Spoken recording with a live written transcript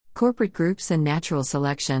Corporate groups and natural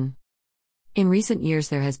selection. In recent years,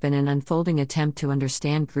 there has been an unfolding attempt to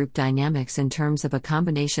understand group dynamics in terms of a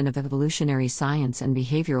combination of evolutionary science and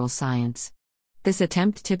behavioral science. This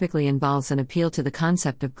attempt typically involves an appeal to the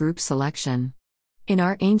concept of group selection. In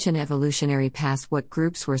our ancient evolutionary past, what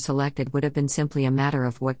groups were selected would have been simply a matter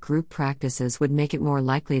of what group practices would make it more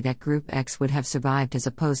likely that Group X would have survived as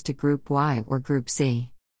opposed to Group Y or Group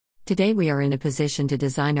Z. Today we are in a position to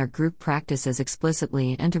design our group practices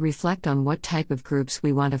explicitly and to reflect on what type of groups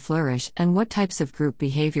we want to flourish and what types of group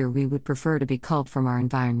behavior we would prefer to be culled from our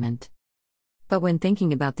environment. But when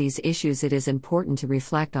thinking about these issues, it is important to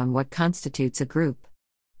reflect on what constitutes a group.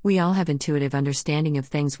 We all have intuitive understanding of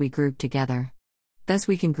things we group together. Thus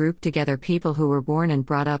we can group together people who were born and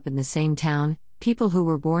brought up in the same town, people who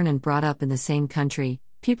were born and brought up in the same country,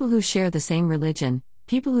 people who share the same religion,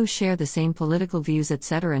 people who share the same political views,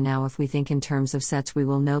 etc. Now, if we think in terms of sets, we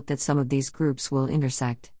will note that some of these groups will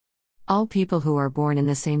intersect. All people who are born in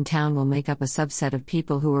the same town will make up a subset of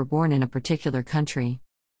people who were born in a particular country,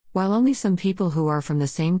 while only some people who are from the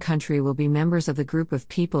same country will be members of the group of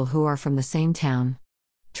people who are from the same town.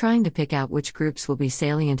 Trying to pick out which groups will be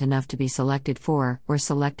salient enough to be selected for, or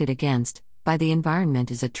selected against, by the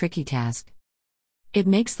environment is a tricky task. It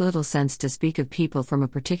makes little sense to speak of people from a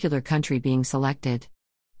particular country being selected.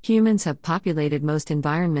 Humans have populated most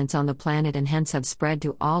environments on the planet and hence have spread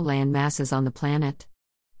to all land masses on the planet.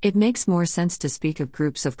 It makes more sense to speak of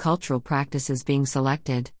groups of cultural practices being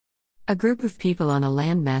selected. A group of people on a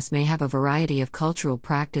landmass may have a variety of cultural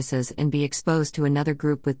practices and be exposed to another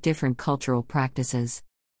group with different cultural practices.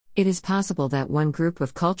 It is possible that one group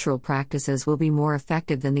of cultural practices will be more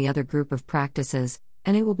effective than the other group of practices,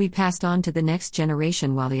 and it will be passed on to the next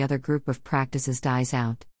generation while the other group of practices dies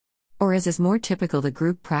out. Or, as is more typical, the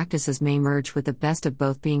group practices may merge with the best of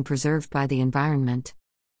both being preserved by the environment.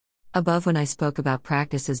 Above, when I spoke about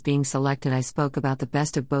practices being selected, I spoke about the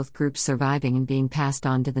best of both groups surviving and being passed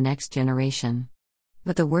on to the next generation.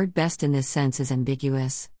 But the word best in this sense is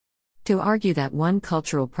ambiguous. To argue that one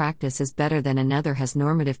cultural practice is better than another has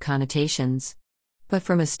normative connotations. But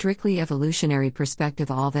from a strictly evolutionary perspective,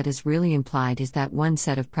 all that is really implied is that one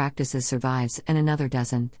set of practices survives and another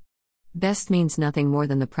doesn't. Best means nothing more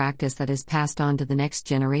than the practice that is passed on to the next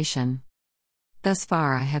generation. Thus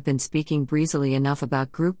far, I have been speaking breezily enough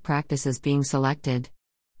about group practices being selected.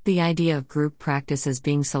 The idea of group practices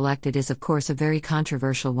being selected is, of course, a very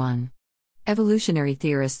controversial one. Evolutionary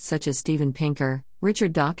theorists such as Steven Pinker,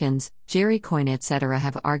 Richard Dawkins, Jerry Coyne, etc.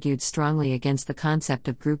 have argued strongly against the concept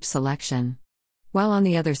of group selection. While on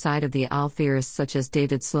the other side of the aisle, theorists such as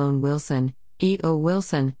David Sloan Wilson, E.O.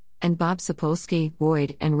 Wilson, and Bob Sapolsky,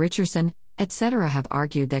 Boyd, and Richardson, etc. have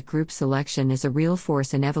argued that group selection is a real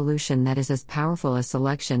force in evolution that is as powerful as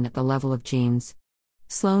selection at the level of genes.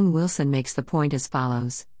 Sloan Wilson makes the point as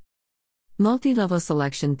follows. Multi-level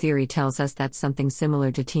selection theory tells us that something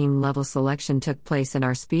similar to team-level selection took place in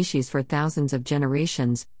our species for thousands of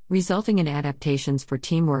generations, resulting in adaptations for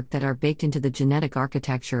teamwork that are baked into the genetic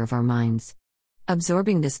architecture of our minds.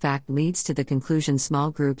 Absorbing this fact leads to the conclusion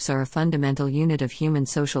small groups are a fundamental unit of human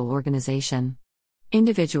social organization.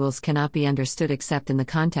 Individuals cannot be understood except in the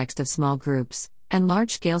context of small groups, and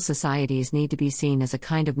large-scale societies need to be seen as a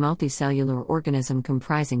kind of multicellular organism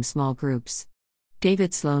comprising small groups.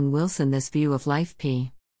 David Sloan Wilson, This View of Life,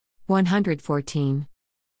 p. 114.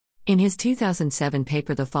 In his 2007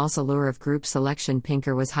 paper The False Allure of Group Selection,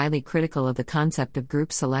 Pinker was highly critical of the concept of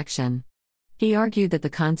group selection. He argued that the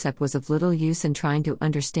concept was of little use in trying to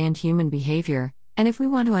understand human behavior, and if we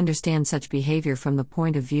want to understand such behavior from the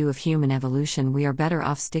point of view of human evolution, we are better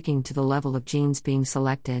off sticking to the level of genes being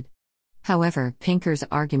selected. However, Pinker's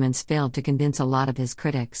arguments failed to convince a lot of his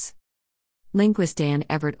critics. Linguist Dan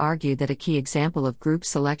Everett argued that a key example of group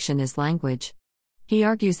selection is language. He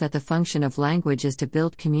argues that the function of language is to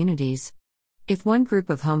build communities. If one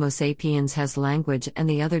group of Homo sapiens has language and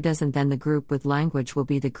the other doesn't, then the group with language will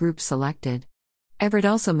be the group selected. Everett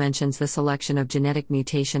also mentions the selection of genetic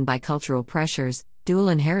mutation by cultural pressures, dual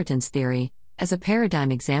inheritance theory, as a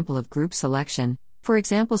paradigm example of group selection, for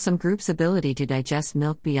example, some groups' ability to digest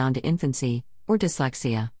milk beyond infancy, or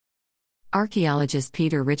dyslexia. Archaeologist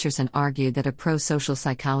Peter Richardson argued that a pro-social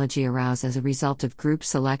psychology aroused as a result of group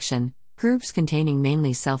selection, groups containing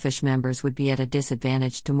mainly selfish members would be at a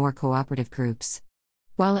disadvantage to more cooperative groups.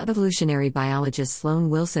 While evolutionary biologist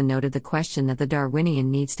Sloan Wilson noted the question that the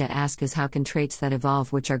Darwinian needs to ask is how can traits that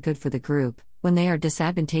evolve which are good for the group, when they are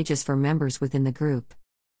disadvantageous for members within the group.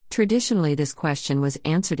 Traditionally, this question was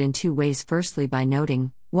answered in two ways. Firstly, by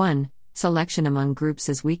noting, 1. Selection among groups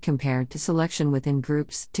is weak compared to selection within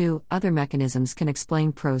groups. 2. Other mechanisms can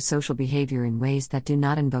explain pro-social behavior in ways that do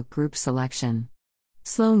not invoke group selection.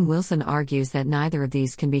 Sloan Wilson argues that neither of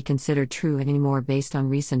these can be considered true anymore based on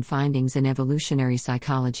recent findings in evolutionary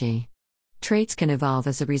psychology. Traits can evolve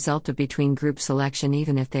as a result of between-group selection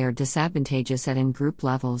even if they are disadvantageous at in-group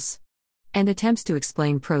levels. And attempts to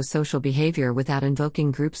explain pro-social behavior without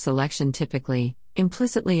invoking group selection typically,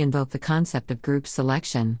 implicitly invoke the concept of group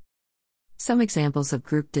selection. Some examples of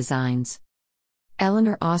group designs.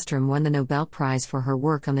 Elinor Ostrom won the Nobel Prize for her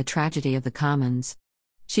work on the tragedy of the commons.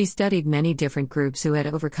 She studied many different groups who had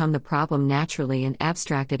overcome the problem naturally and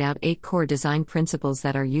abstracted out 8 core design principles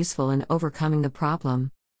that are useful in overcoming the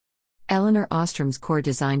problem. Elinor Ostrom's Core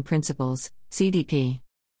Design Principles, CDP.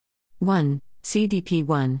 1. CDP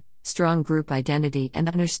 1. Strong group identity and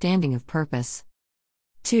understanding of purpose.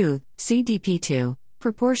 2. CDP 2.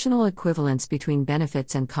 Proportional equivalence between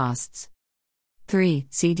benefits and costs. 3.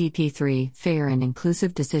 CDP 3. Fair and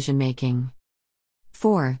inclusive decision-making.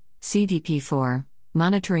 4. CDP 4.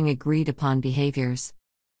 Monitoring agreed-upon behaviors.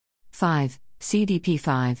 5. CDP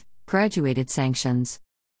 5. Graduated sanctions.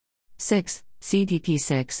 6. CDP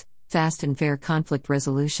 6. Fast and fair conflict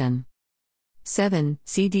resolution. 7.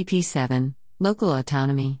 CDP 7. Local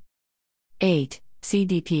autonomy. 8.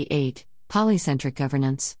 CDP 8. Polycentric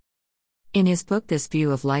governance. In his book This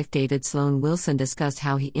View of Life, David Sloan Wilson discussed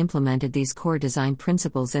how he implemented these core design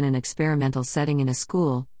principles in an experimental setting in a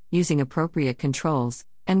school, using appropriate controls,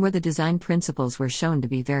 and where the design principles were shown to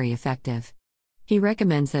be very effective. He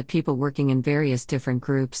recommends that people working in various different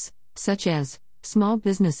groups, such as small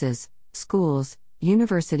businesses, schools,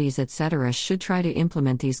 universities, etc., should try to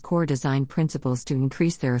implement these core design principles to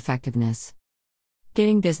increase their effectiveness.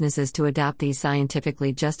 Getting businesses to adopt these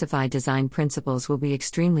scientifically justified design principles will be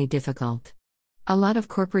extremely difficult. A lot of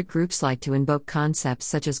corporate groups like to invoke concepts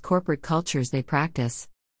such as corporate cultures they practice.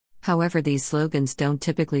 However, these slogans don't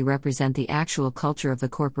typically represent the actual culture of the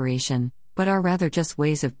corporation, but are rather just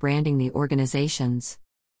ways of branding the organizations.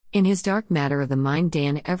 In his Dark Matter of the Mind,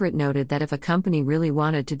 Dan Everett noted that if a company really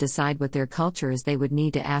wanted to decide what their culture is, they would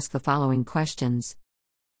need to ask the following questions.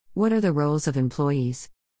 What are the roles of employees?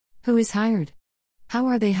 Who is hired? How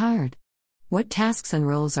are they hired? What tasks and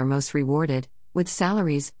roles are most rewarded, with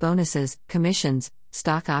salaries, bonuses, commissions,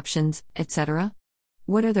 stock options, etc.?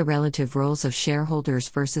 What are the relative roles of shareholders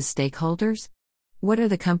versus stakeholders? What are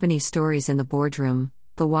the company stories in the boardroom,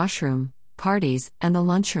 the washroom, parties, and the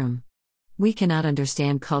lunchroom? We cannot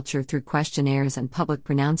understand culture through questionnaires and public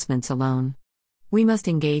pronouncements alone. We must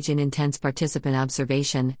engage in intense participant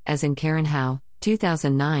observation, as in Karen Howe,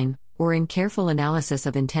 2009, or in careful analysis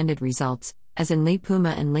of intended results, as in Lee Puma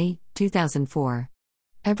and Lee, 2004.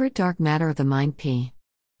 Everett, Dark Matter of the Mind, p.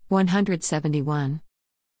 171.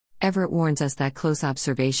 Everett warns us that close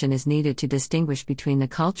observation is needed to distinguish between the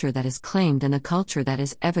culture that is claimed and the culture that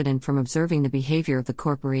is evident from observing the behavior of the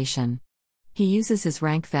corporation. He uses his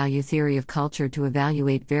rank value theory of culture to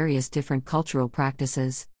evaluate various different cultural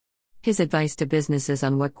practices. His advice to businesses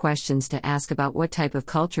on what questions to ask about what type of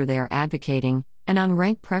culture they are advocating, and on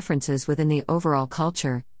rank preferences within the overall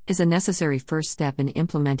culture, is a necessary first step in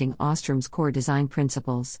implementing Ostrom's core design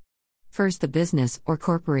principles. First, the business, or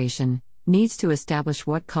corporation, needs to establish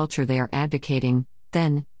what culture they are advocating,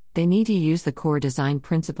 then, they need to use the core design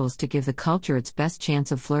principles to give the culture its best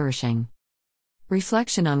chance of flourishing.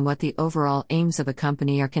 Reflection on what the overall aims of a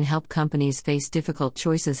company are can help companies face difficult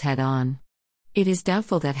choices head on. It is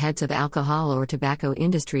doubtful that heads of alcohol or tobacco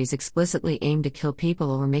industries explicitly aim to kill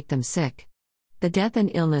people or make them sick. The death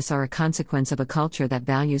and illness are a consequence of a culture that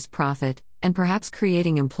values profit, and perhaps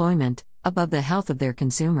creating employment, above the health of their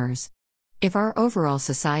consumers. If our overall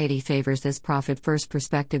society favors this profit-first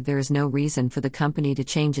perspective, there is no reason for the company to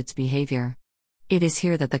change its behavior. It is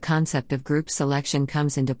here that the concept of group selection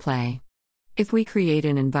comes into play. If we create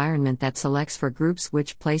an environment that selects for groups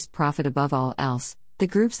which place profit above all else, the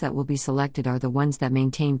groups that will be selected are the ones that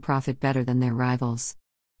maintain profit better than their rivals.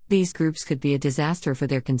 These groups could be a disaster for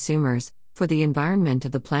their consumers, for the environment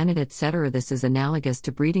of the planet, etc. This is analogous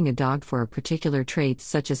to breeding a dog for a particular trait,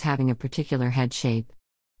 such as having a particular head shape.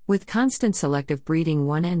 With constant selective breeding,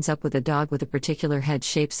 one ends up with a dog with a particular head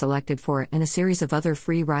shape selected for it and a series of other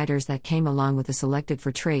free riders that came along with the selected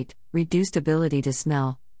for trait, reduced ability to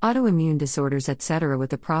smell, autoimmune disorders, etc. With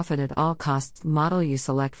the profit at all costs model, you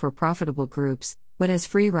select for profitable groups, but as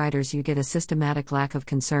free riders you get a systematic lack of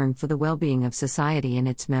concern for the well-being of society and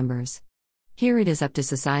its members. Here it is up to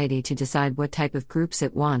society to decide what type of groups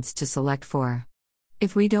it wants to select for.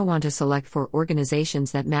 If we don't want to select for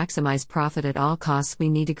organizations that maximize profit at all costs, we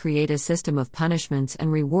need to create a system of punishments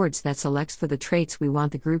and rewards that selects for the traits we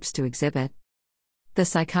want the groups to exhibit. The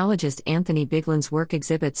psychologist Anthony Biglin's work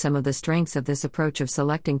exhibits some of the strengths of this approach of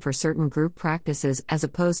selecting for certain group practices as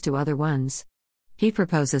opposed to other ones. He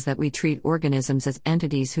proposes that we treat organisms as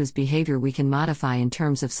entities whose behavior we can modify in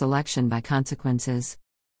terms of selection by consequences.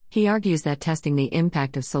 He argues that testing the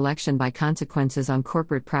impact of selection by consequences on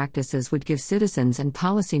corporate practices would give citizens and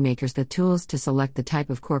policymakers the tools to select the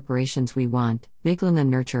type of corporations we want. Biglan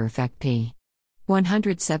and Nurture Effect p.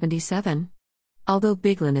 177. Although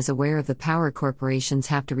Biglan is aware of the power corporations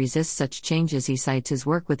have to resist such changes, he cites his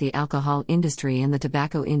work with the alcohol industry and the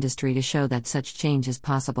tobacco industry to show that such change is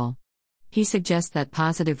possible. He suggests that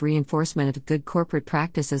positive reinforcement of good corporate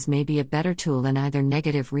practices may be a better tool than either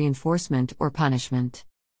negative reinforcement or punishment.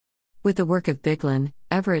 With the work of Biglan,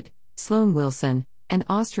 Everett, Sloan Wilson, and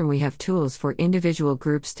Ostrom, we have tools for individual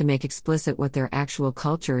groups to make explicit what their actual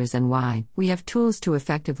culture is and why. We have tools to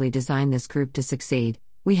effectively design this group to succeed.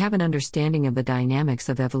 We have an understanding of the dynamics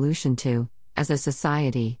of evolution to, as a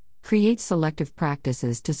society, create selective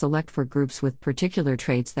practices to select for groups with particular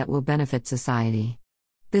traits that will benefit society.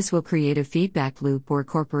 This will create a feedback loop where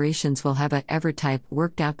corporations will have a Everett-type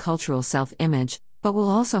worked-out cultural self-image, but will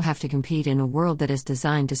also have to compete in a world that is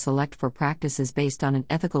designed to select for practices based on an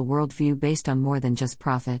ethical worldview based on more than just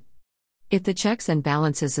profit. If the checks and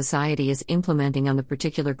balances society is implementing on the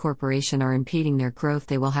particular corporation are impeding their growth,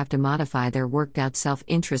 they will have to modify their worked-out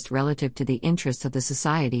self-interest relative to the interests of the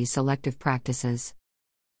society's selective practices.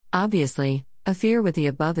 Obviously, a fear with the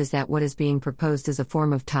above is that what is being proposed is a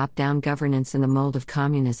form of top-down governance in the mold of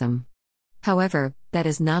communism. However, that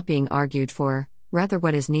is not being argued for. Rather,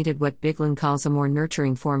 what is needed, what Biglan calls a more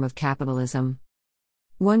nurturing form of capitalism.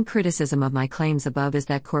 One criticism of my claims above is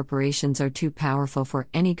that corporations are too powerful for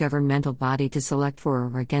any governmental body to select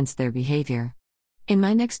for or against their behavior. In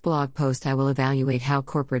my next blog post, I will evaluate how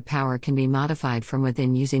corporate power can be modified from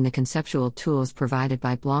within using the conceptual tools provided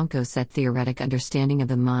by Blanco's set theoretic understanding of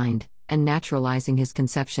the mind, and naturalizing his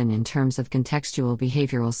conception in terms of contextual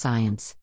behavioral science.